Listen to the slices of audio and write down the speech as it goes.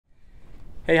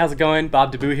Hey, how's it going?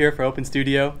 Bob DeBoo here for Open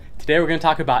Studio. Today we're going to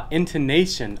talk about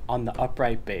intonation on the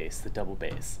upright bass, the double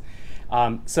bass.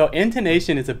 So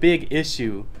intonation is a big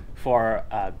issue for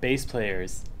bass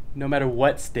players no matter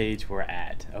what stage we're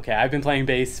at. Okay, I've been playing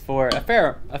bass for a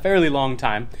fairly long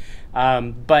time,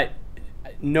 but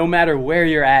no matter where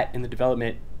you're at in the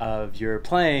development of your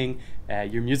playing,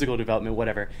 your musical development,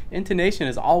 whatever, intonation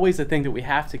is always a thing that we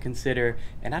have to consider,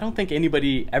 and I don't think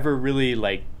anybody ever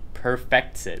really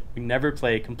perfects it. We never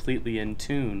play completely in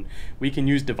tune. We can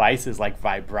use devices like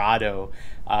vibrato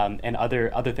and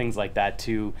other things like that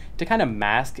to kind of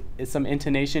mask some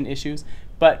intonation issues.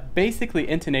 But basically,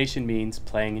 intonation means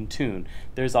playing in tune.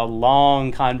 There's a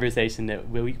long conversation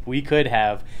that we could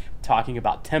have talking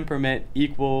about temperament,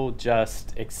 equal,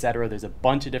 just, etc. There's a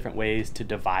bunch of different ways to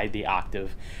divide the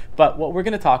octave. But what we're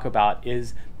going to talk about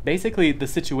is basically the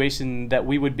situation that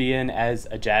we would be in as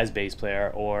a jazz bass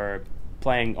player, or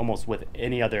playing almost with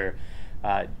any other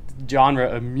genre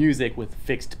of music with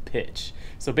fixed pitch.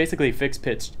 So basically, fixed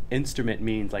pitch instrument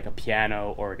means like a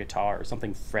piano or a guitar or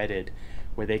something fretted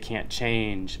where they can't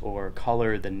change or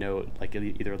color the note, like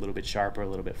either a little bit sharp or a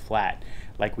little bit flat,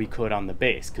 like we could on the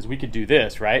bass, because we could do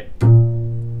this, right?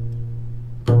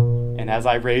 And as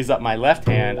I raise up my left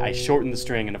hand, I shorten the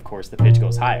string, and of course the pitch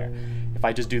goes higher. If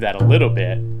I just do that a little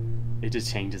bit, it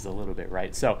just changes a little bit,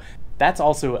 right? So that's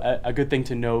also a good thing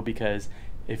to know, because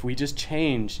if we just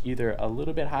change either a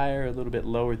little bit higher or a little bit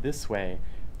lower this way,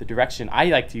 the direction, I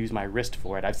like to use my wrist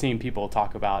for it. I've seen people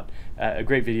talk about, a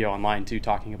great video online too,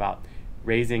 talking about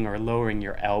raising or lowering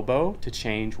your elbow to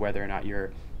change whether or not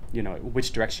you're,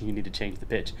 which direction you need to change the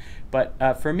pitch.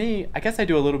 But for me, I guess I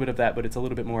do a little bit of that, but it's a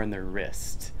little bit more in the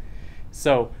wrist.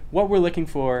 So what we're looking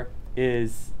for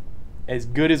is as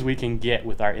good as we can get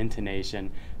with our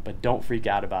intonation, but don't freak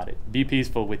out about it. Be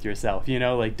peaceful with yourself,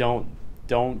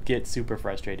 don't get super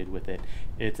frustrated with it.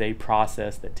 It's a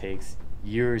process that takes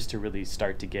years to really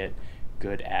start to get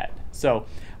good at. So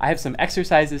I have some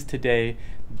exercises today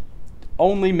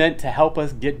only meant to help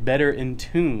us get better in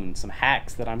tune, some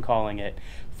hacks that I'm calling it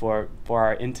for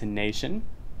our intonation.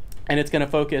 And it's going to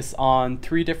focus on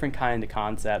three different kind of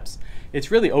concepts. It's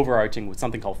really overarching with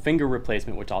something called finger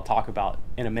replacement, which I'll talk about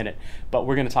in a minute. But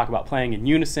we're going to talk about playing in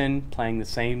unison, playing the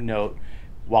same note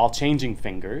while changing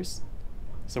fingers.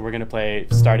 So we're going to play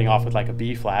starting off with like a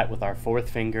B flat with our fourth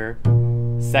finger,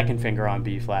 second finger on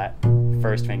B flat,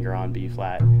 first finger on B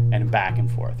flat, and back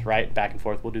and forth, right? Back and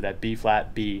forth. We'll do that B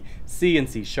flat, B, C, and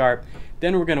C sharp.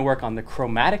 Then we're going to work on the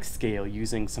chromatic scale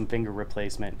using some finger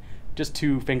replacement. Just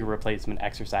two finger replacement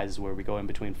exercises where we go in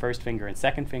between first finger and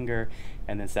second finger,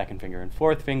 and then second finger and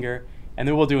fourth finger. And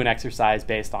then we'll do an exercise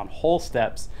based on whole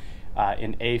steps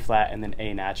in A flat and then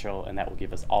A natural, and that will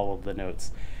give us all of the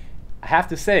notes. I have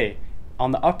to say,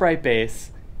 on the upright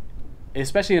bass,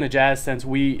 especially in a jazz sense,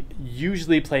 we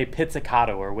usually play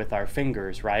pizzicato or with our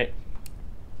fingers, right?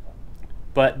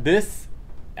 But this,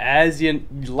 as you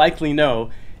likely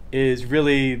know, is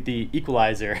really the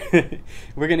equalizer.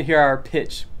 We're going to hear our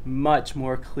pitch much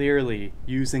more clearly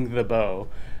using the bow.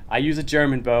 I use a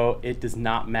German bow. It does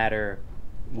not matter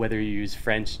whether you use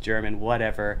French, German,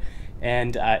 whatever.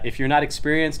 And if you're not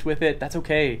experienced with it, that's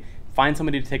okay. Find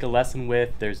somebody to take a lesson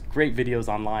with. There's great videos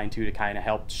online too to kind of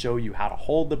help show you how to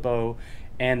hold the bow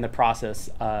and the process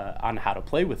on how to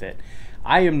play with it.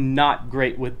 I am not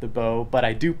great with the bow, but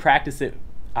I do practice it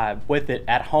with it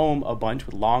at home a bunch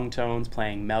with long tones,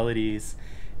 playing melodies,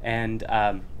 and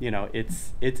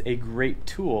it's a great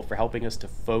tool for helping us to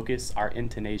focus our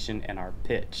intonation and our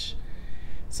pitch.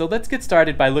 So let's get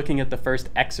started by looking at the first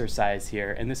exercise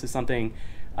here, and this is something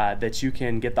that you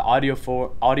can get the audio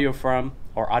for.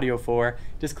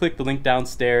 Just click the link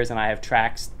downstairs, and I have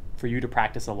tracks for you to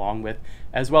practice along with,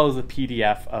 as well as a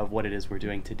PDF of what it is we're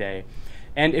doing today.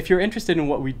 And if you're interested in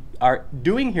what we are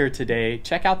doing here today,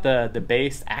 check out the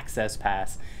Bass Access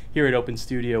Pass here at Open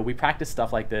Studio. We practice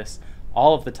stuff like this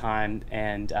all of the time,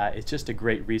 and it's just a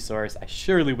great resource. I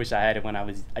surely wish I had it when I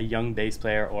was a young bass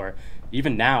player, or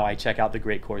even now I check out the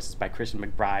great courses by Christian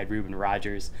McBride, Ruben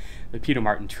Rogers, the Peter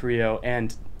Martin Trio,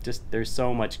 and just there's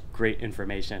so much great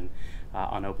information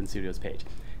on Open Studio's page.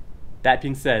 That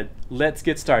being said, let's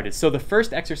get started. So the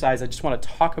first exercise, I just want to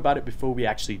talk about it before we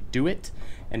actually do it.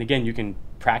 And again, you can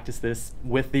practice this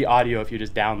with the audio if you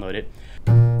just download it.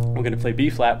 We're going to play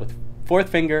B flat with fourth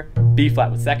finger, B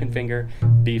flat with second finger,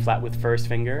 B flat with first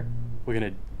finger. We're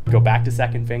going to go back to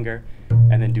second finger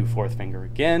and then do fourth finger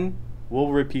again. We'll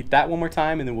repeat that one more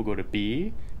time, and then we'll go to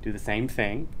B, do the same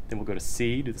thing. Then we'll go to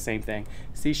C, do the same thing.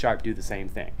 C sharp, do the same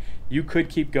thing. You could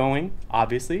keep going,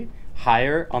 obviously,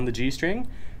 higher on the G string,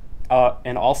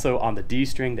 and also on the D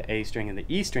string, the A string, and the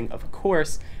E string, of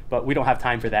course, but we don't have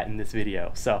time for that in this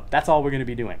video. So that's all we're going to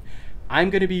be doing.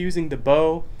 I'm going to be using the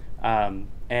bow, and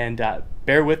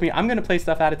bear with me. I'm going to play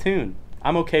stuff out of tune.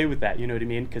 I'm okay with that, you know what I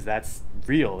mean? Because that's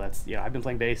real. That's, you know, I've been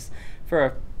playing bass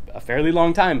for a fairly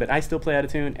long time, but I still play out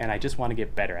of tune, and I just want to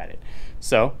get better at it.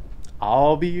 So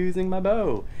I'll be using my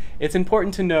bow. It's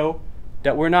important to know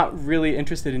that we're not really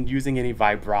interested in using any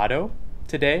vibrato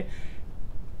today.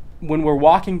 When we're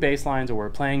walking bass lines or we're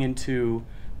playing in two,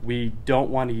 we don't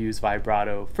want to use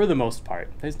vibrato for the most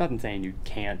part. There's nothing saying you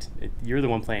can't. You're the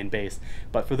one playing bass.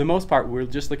 But for the most part, we're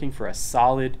just looking for a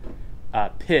solid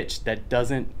pitch that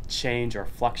doesn't change or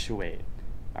fluctuate.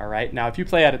 All right. Now, if you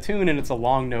play out of tune and it's a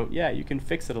long note, yeah, you can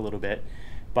fix it a little bit.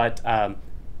 But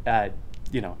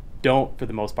you know, don't for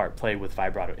the most part play with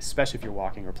vibrato, especially if you're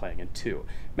walking or playing in two.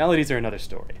 Melodies are another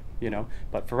story, you know.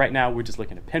 But for right now, we're just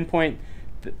looking to pinpoint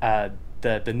the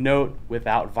note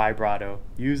without vibrato,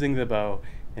 using the bow,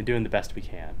 and doing the best we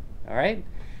can. All right.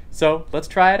 So let's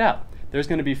try it out. There's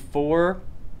going to be 4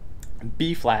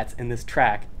 B flats in this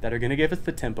track that are going to give us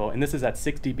the tempo, and this is at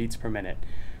 60 beats per minute.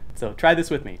 So try this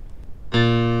with me. 2,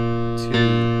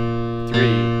 3.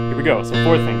 Here we go. So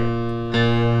 4th finger.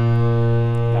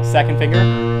 Now 2nd finger.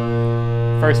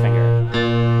 1st finger.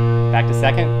 Back to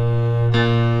 2nd.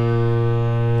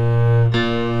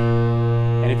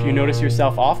 And if you notice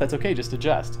yourself off, that's okay. Just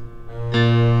adjust.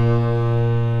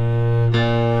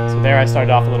 So there I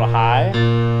started off a little high.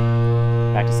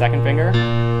 Back to 2nd finger.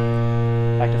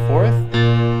 Back to 4th.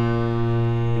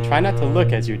 And try not to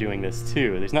look as you're doing this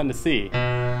too. There's nothing to see.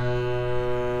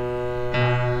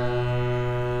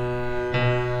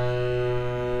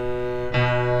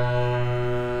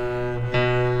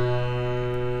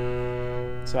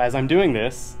 So as I'm doing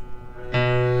this, I'm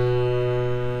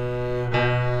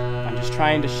just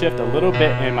trying to shift a little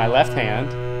bit in my left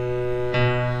hand,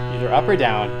 either up or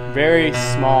down, very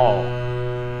small.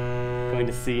 Going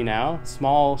to C now,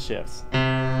 small shifts.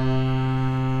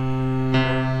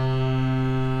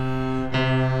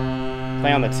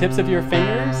 Play on the tips of your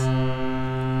fingers.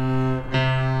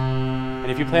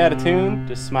 And if you play out of tune,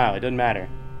 just smile, it doesn't matter.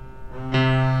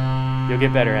 You'll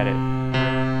get better at it.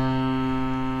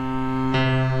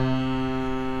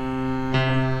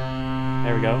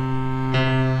 There we go.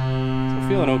 So we're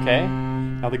feeling okay.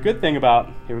 Now the good thing about,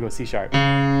 here we go, C sharp.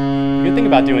 The good thing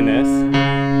about doing this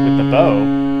with the bow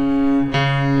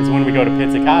is when we go to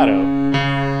pizzicato,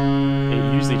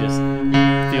 it usually just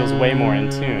feels way more in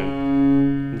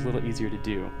tune. It's a little easier to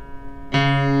do.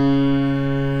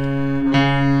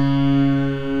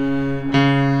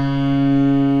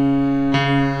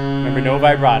 Remember, no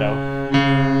vibrato.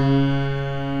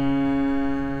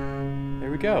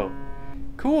 There we go.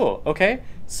 Cool, okay.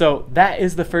 So that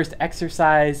is the first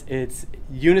exercise. It's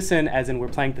unison, as in we're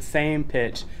playing the same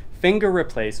pitch, finger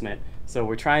replacement. So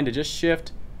we're trying to just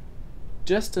shift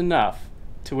just enough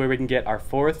to where we can get our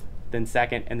 4th, then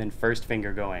 2nd, and then 1st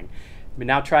finger going. But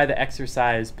now try the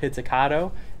exercise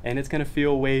pizzicato, and it's going to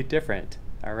feel way different,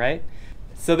 all right?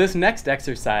 So this next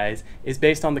exercise is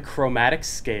based on the chromatic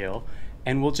scale,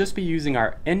 and we'll just be using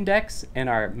our index and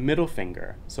our middle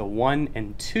finger, so 1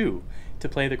 and 2, to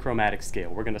play the chromatic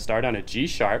scale. We're going to start on a G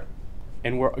sharp,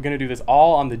 and we're going to do this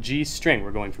all on the G string.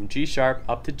 We're going from G sharp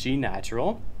up to G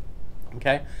natural,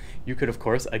 okay? You could, of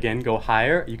course, again, go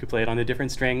higher. You could play it on the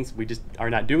different strings. We just are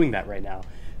not doing that right now.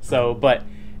 So, but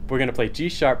we're going to play G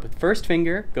sharp with 1st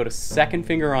finger, go to 2nd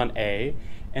finger on A,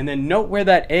 and then note where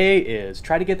that A is.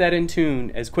 Try to get that in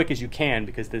tune as quick as you can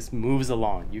because this moves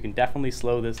along. You can definitely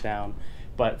slow this down,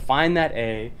 but find that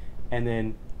A, and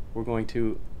then we're going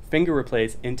to finger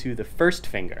replace into the 1st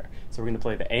finger. So we're going to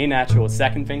play the A natural with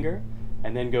 2nd finger,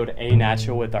 and then go to A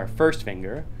natural with our 1st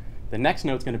finger. The next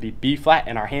note's going to be B flat,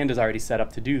 and our hand is already set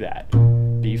up to do that.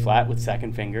 B flat with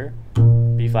 2nd finger,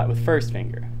 B flat with 1st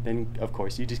finger. Then, of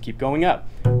course, you just keep going up.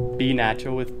 B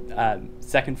natural with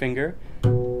 2nd finger,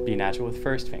 B natural with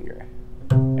 1st finger.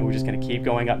 And we're just going to keep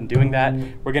going up and doing that.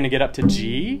 We're going to get up to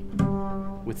G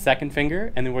with 2nd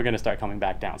finger, and then we're going to start coming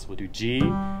back down. So we'll do G,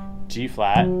 G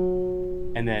flat,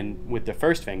 and then with the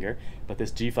 1st finger, but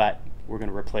this G flat we're going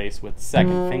to replace with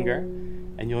 2nd finger.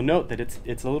 And you'll note that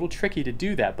it's a little tricky to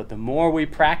do that, but the more we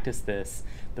practice this,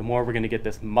 the more we're going to get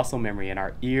this muscle memory and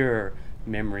our ear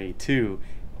memory too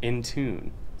in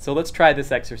tune. So let's try this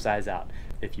exercise out.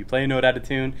 If you play a note out of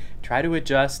tune, try to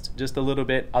adjust just a little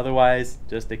bit. Otherwise,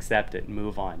 just accept it and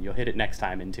move on. You'll hit it next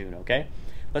time in tune, okay?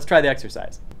 Let's try the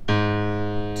exercise.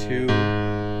 2, 3, 4.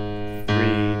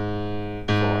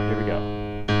 Here we go.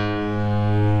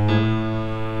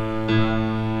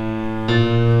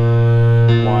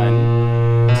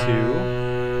 1, 2,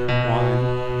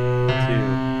 1, 2.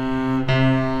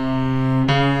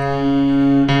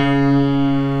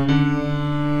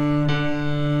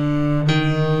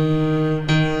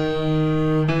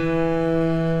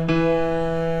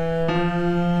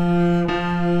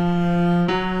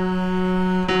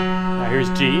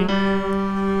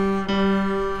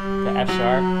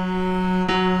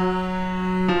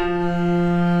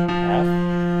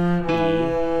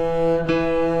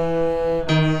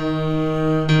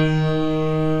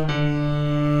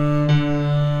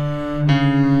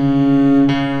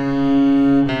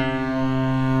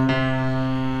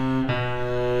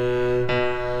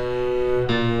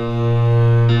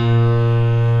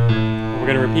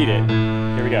 repeat it.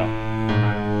 Here we go.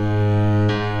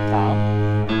 Top.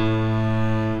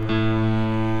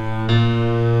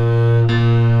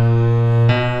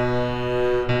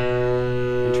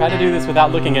 And try to do this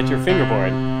without looking at your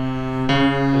fingerboard.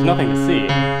 There's nothing to see,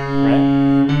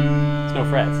 right? There's no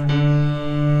frets.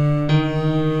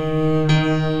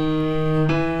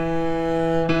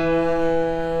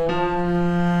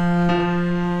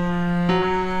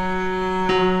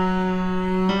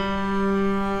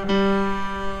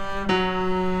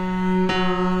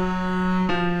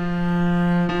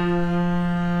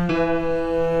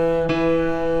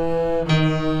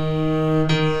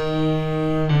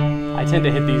 I tend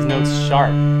to hit these notes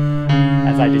sharp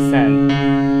as I descend.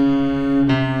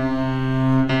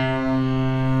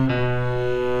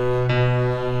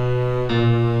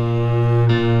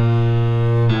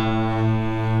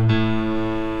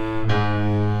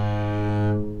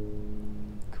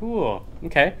 Cool.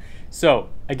 Okay. So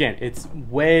again, it's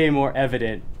way more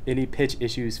evident any pitch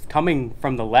issues coming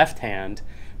from the left hand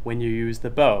when you use the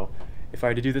bow. If I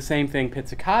were to do the same thing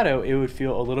pizzicato, it would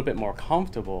feel a little bit more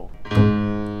comfortable.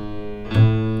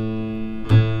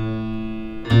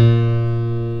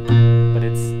 But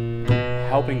it's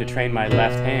helping to train my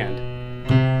left hand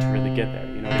to really get there,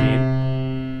 you know what I mean?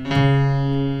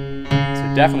 So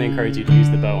definitely encourage you to use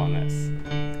the bow on this.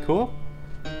 Cool?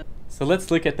 So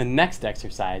let's look at the next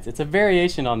exercise. It's a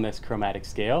variation on this chromatic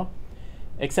scale,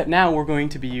 except now we're going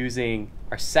to be using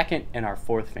our second and our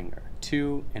fourth finger,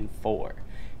 2 and 4.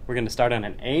 We're going to start on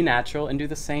an A natural and do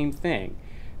the same thing.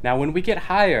 Now when we get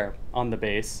higher on the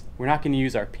bass, we're not going to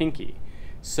use our pinky.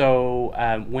 So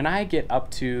when I get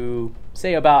up to,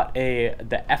 say, about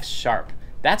the F sharp,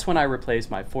 that's when I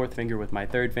replace my fourth finger with my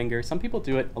third finger. Some people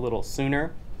do it a little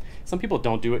sooner. Some people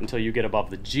don't do it until you get above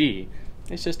the G.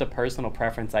 It's just a personal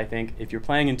preference, I think. If you're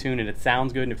playing in tune and it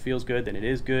sounds good and it feels good, then it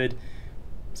is good.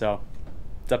 So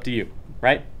it's up to you,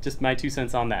 right? Just my 2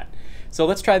 cents on that. So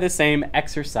let's try the same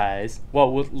exercise.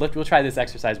 Well, we'll try this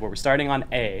exercise where we're starting on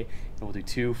A, and we'll do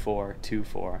 2, 4, 2,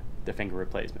 4, the finger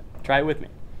replacement. Try it with me.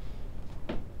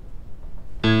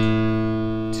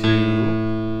 2, 3,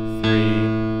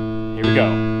 here we go.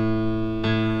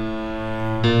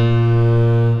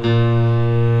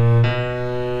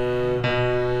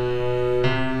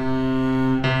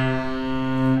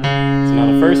 So now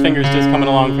the first finger is just coming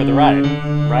along for the ride,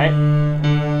 right?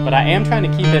 But I am trying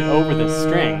to keep it over the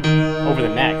string, over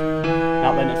the neck,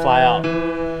 not letting it fly out. I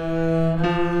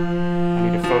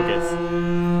need to focus.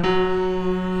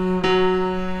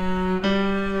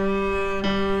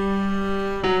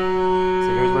 So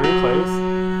here's where we place.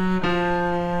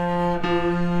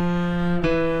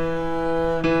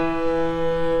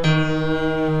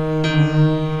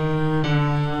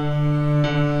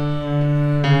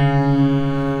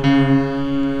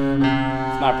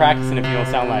 It's not practicing if you don't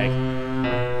sound like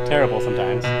terrible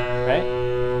sometimes, right?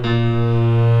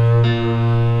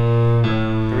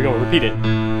 Here we go, repeat it.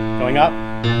 Going up.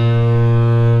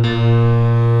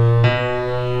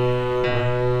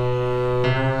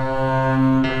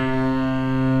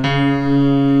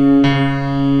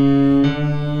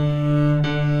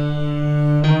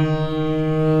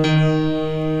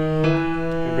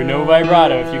 Remember, no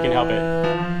vibrato if you can help it.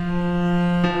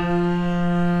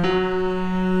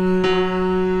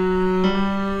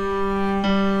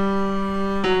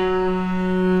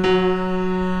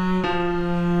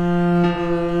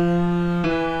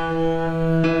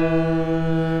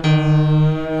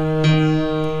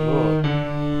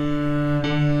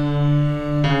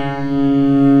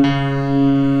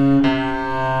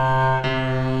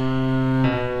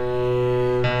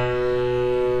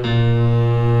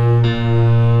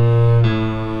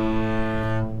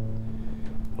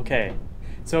 Okay,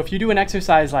 so if you do an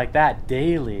exercise like that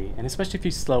daily, and especially if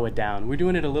you slow it down, we're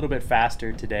doing it a little bit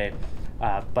faster today,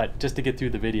 but just to get through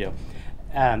the video.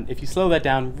 If you slow that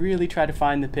down, really try to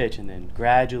find the pitch and then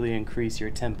gradually increase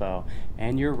your tempo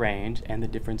and your range and the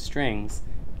different strings,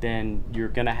 then you're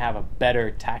going to have a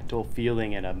better tactile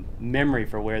feeling and a memory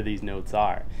for where these notes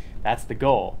are. That's the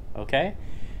goal, okay?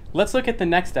 Let's look at the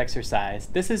next exercise.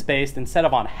 This is based, instead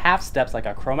of on half steps like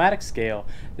a chromatic scale,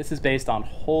 this is based on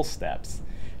whole steps.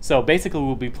 So basically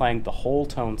we'll be playing the whole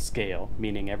tone scale,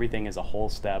 meaning everything is a whole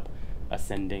step,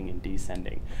 ascending and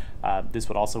descending. This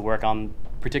would also work on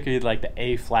particularly like the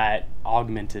A flat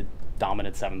augmented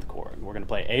dominant 7th chord. We're going to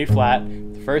play A flat,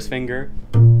 the first finger,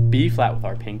 B flat with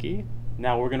our pinky.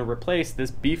 Now we're going to replace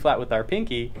this B flat with our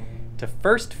pinky to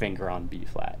first finger on B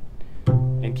flat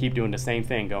and keep doing the same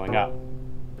thing going up,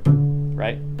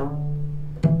 right?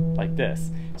 Like this.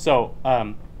 So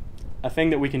a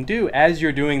thing that we can do as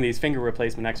you're doing these finger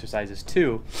replacement exercises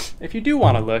too, if you do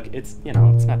want to look, it's, you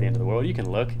know, it's not the end of the world. You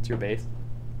can look, it's your bass.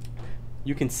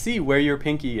 you can see where your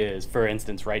pinky is, for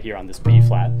instance, right here on this B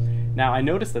flat. Now I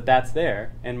notice that that's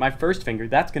there, and my first finger,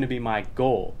 that's going to be my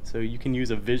goal. So you can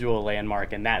use a visual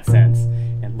landmark in that sense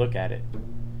and look at it.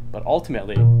 But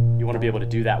ultimately, you want to be able to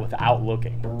do that without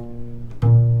looking.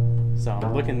 So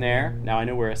I'm looking there. Now I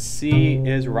know where a C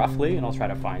is roughly, and I'll try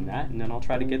to find that, and then I'll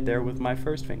try to get there with my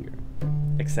first finger,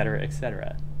 etc.,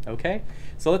 etc. Okay?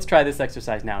 So let's try this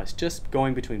exercise now. It's just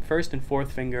going between first and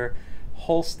fourth finger,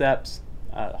 whole step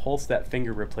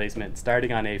finger replacement,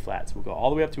 starting on A flat. So we'll go all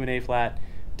the way up to an A flat,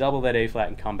 double that A flat,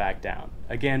 and come back down.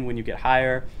 Again, when you get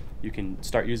higher, you can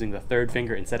start using the third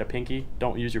finger instead of pinky.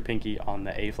 Don't use your pinky on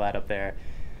the A flat up there.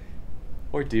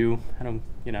 Or do. I don't,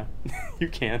 you know, you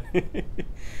can.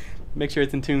 Make sure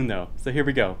it's in tune though. So here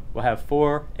we go. We'll have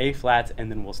 4 A flats, and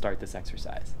then we'll start this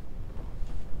exercise.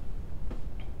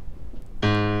 2,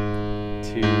 3,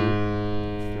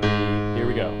 here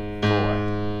we go. 4.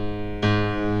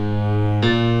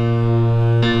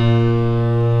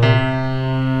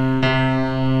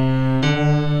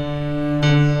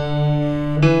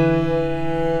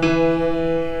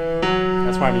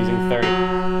 That's why I'm using 30.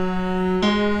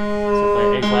 So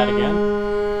play A flat again.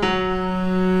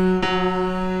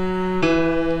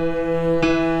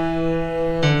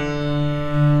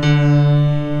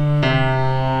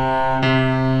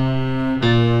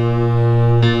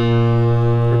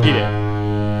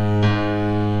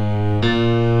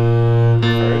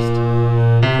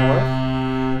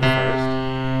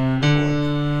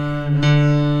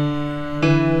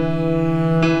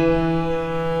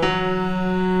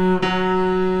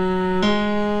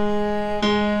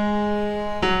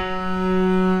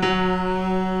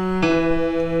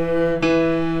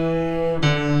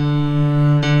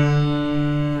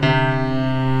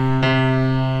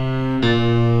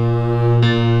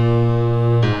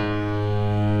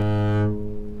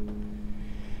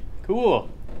 Cool.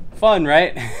 Fun,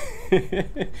 right?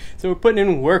 So we're putting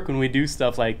in work when we do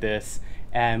stuff like this,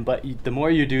 but the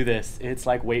more you do this, it's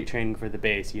like weight training for the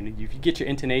bass. You get your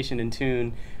intonation in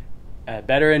tune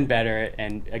better and better,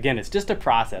 and again, it's just a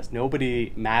process.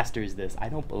 Nobody masters this, I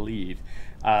don't believe.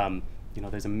 You know,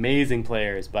 there's amazing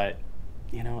players, but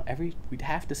you know, we'd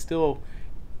have to still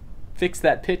fix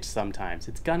that pitch sometimes.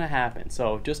 It's gonna happen.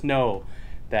 So just know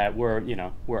that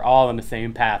we're all on the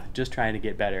same path, just trying to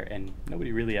get better, and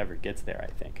nobody really ever gets there,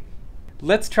 I think.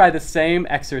 Let's try the same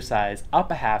exercise up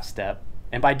a half step,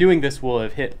 and by doing this we'll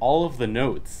have hit all of the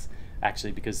notes,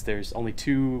 actually, because there's only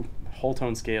 2 whole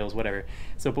tone scales, whatever.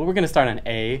 So, but we're gonna start on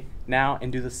A now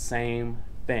and do the same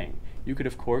thing. You could,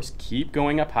 of course, keep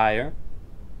going up higher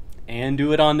and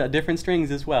do it on different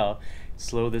strings as well.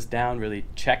 Slow this down, really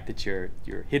check that you're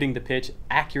hitting the pitch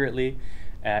accurately,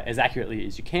 as accurately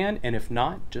as you can, and if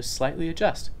not, just slightly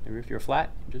adjust. Maybe if you're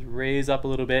flat, just raise up a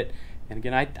little bit. And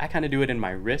again, I kind of do it in my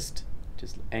wrist,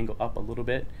 just angle up a little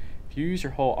bit. If you use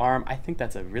your whole arm, I think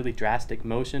that's a really drastic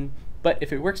motion, but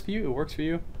if it works for you, it works for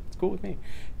you. It's cool with me.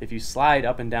 If you slide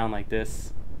up and down like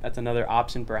this, that's another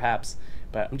option perhaps,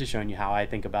 but I'm just showing you how I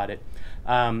think about it.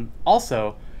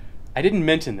 Also, I didn't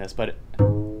mention this, but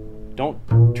don't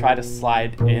try to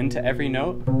slide into every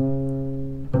note.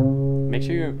 Make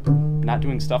sure you're not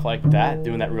doing stuff like that,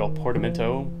 doing that real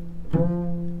portamento.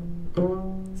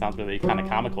 Sounds really kind of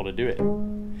comical to do it.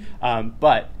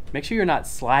 But make sure you're not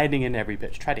sliding in every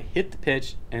pitch. Try to hit the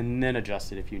pitch and then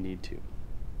adjust it if you need to.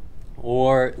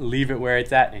 Or leave it where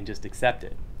it's at and just accept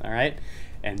it, all right?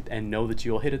 And know that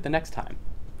you'll hit it the next time.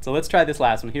 So let's try this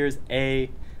last one. Here's a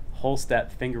whole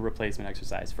step finger replacement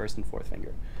exercise, first and fourth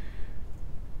finger.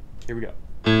 Here we go.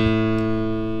 2,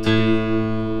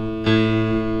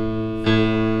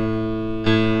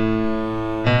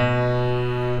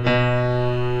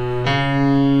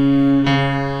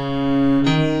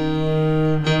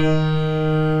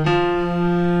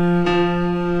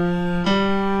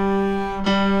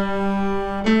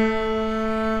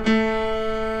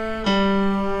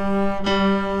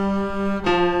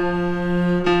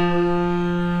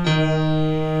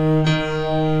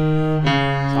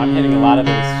 I'm hitting a lot of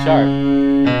those sharp,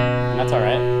 and that's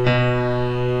alright.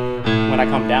 When I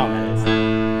come down, that is.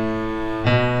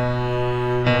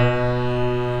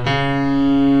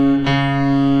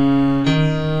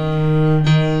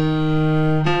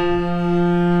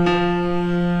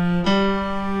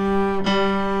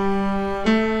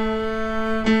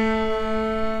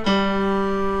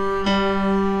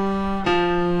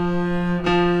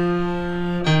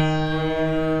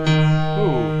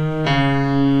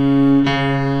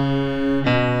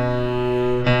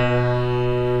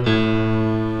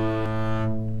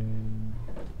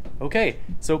 Okay,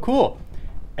 so cool.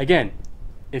 Again,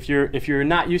 if you're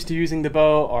not used to using the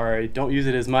bow or don't use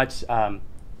it as much, kind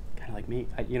of like me.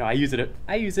 I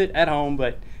use it at home,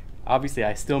 but obviously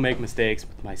I still make mistakes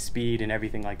with my speed and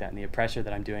everything like that and the pressure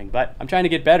that I'm doing, but I'm trying to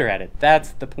get better at it.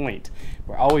 That's the point.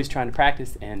 We're always trying to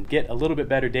practice and get a little bit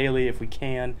better daily if we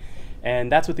can.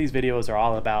 And that's what these videos are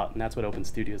all about, and that's what Open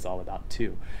Studio is all about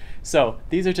too. So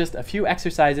these are just a few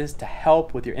exercises to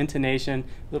help with your intonation,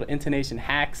 little intonation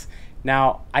hacks.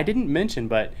 Now, I didn't mention,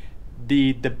 but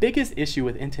the biggest issue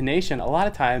with intonation a lot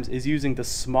of times is using the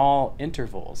small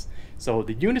intervals. So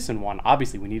the unison one,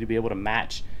 obviously we need to be able to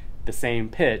match the same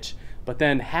pitch, but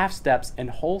then half steps and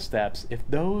whole steps, if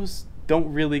those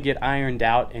don't really get ironed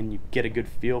out and you get a good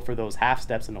feel for those half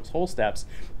steps and those whole steps,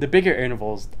 the bigger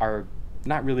intervals are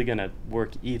not really gonna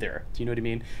work either. Do you know what I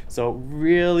mean? So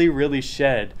really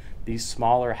shed these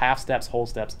smaller half steps, whole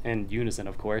steps, and unison,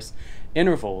 of course,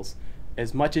 intervals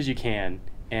as much as you can,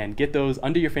 and get those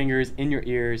under your fingers, in your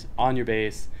ears, on your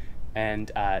bass,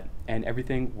 and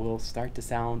everything will start to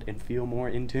sound and feel more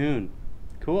in tune.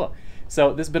 Cool.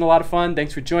 So this has been a lot of fun.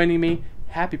 Thanks for joining me.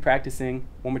 Happy practicing.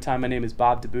 One more time, my name is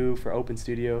Bob DeBoo for Open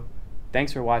Studio.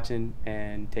 Thanks for watching,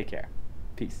 and take care.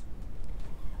 Peace.